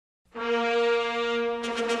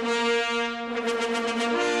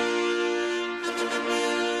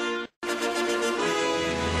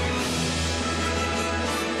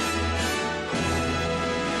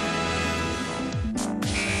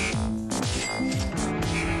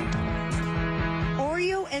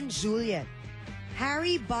And Juliet,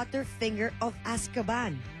 Harry Butterfinger of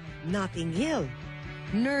Azkaban, Notting Hill,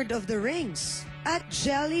 Nerd of the Rings, at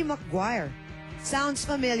Jelly Maguire. Sounds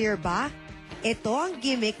familiar ba? Ito ang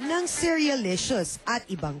gimmick ng Cerealicious at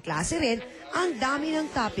ibang klase rin ang dami ng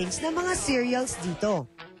toppings ng mga cereals dito.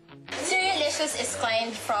 Cerealicious is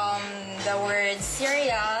coined from the words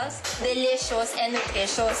cereals, delicious, and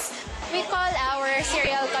nutritious. We call our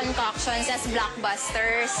cereal concoctions as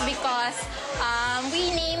blockbusters because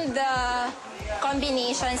we named the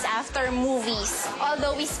combinations after movies.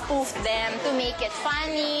 Although we spoofed them to make it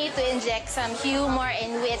funny, to inject some humor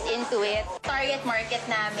and wit into it. Target market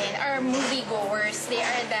namin are moviegoers. They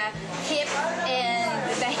are the hip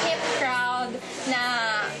crowd na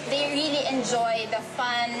they really enjoy the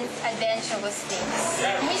fun, adventurous things.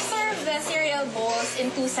 We serve the cereal bowls in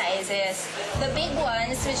two sizes. The big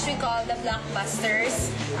ones, which we call the blockbusters,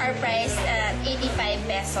 are priced at 85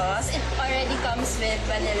 pesos. It already comes with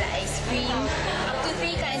vanilla ice cream, up to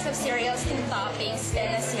 3 kinds of cereals, 2 toppings,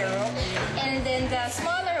 and a syrup. And then the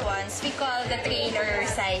smaller ones, we call the trailer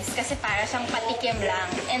size kasi para siyang patikim lang.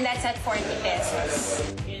 And that's at 40 pesos.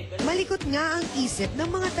 Malikot nga ang isip ng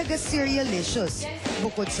mga taga-Cerealicious.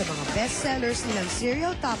 Bukod sa mga bestsellers nilang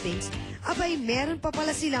cereal toppings, abay meron pa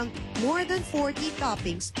pala silang more than 40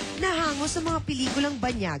 toppings na hango sa mga pelikulang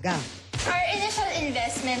banyaga. Our initial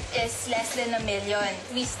investment is less than $1 million.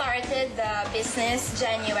 We started the business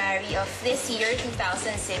January of this year,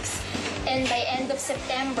 2006. And by end of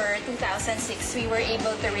September 2006, we were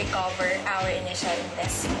able to recover our initial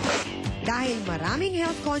investment. Dahil maraming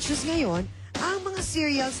health conscious ngayon, ang mga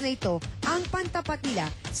cereals na ito ang pantapat nila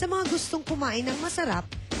sa mga gustong kumain ng masarap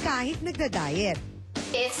kahit nagda-diet.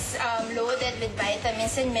 It's loaded with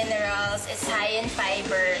vitamins and minerals, it's high in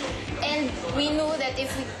fiber, and we knew that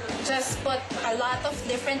if we just put a lot of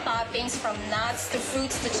different toppings from nuts to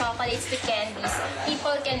fruits to chocolates to candies,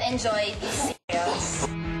 people can enjoy these cereals.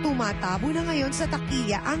 Tumatabo na ngayon sa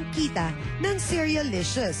takilya ang kita ng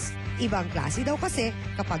Cerealicious. Ibang klase daw kasi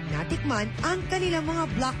kapag natikman ang kanilang mga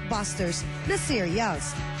blockbusters na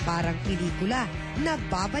cereals. Parang pelikula na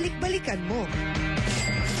babalik-balikan mo.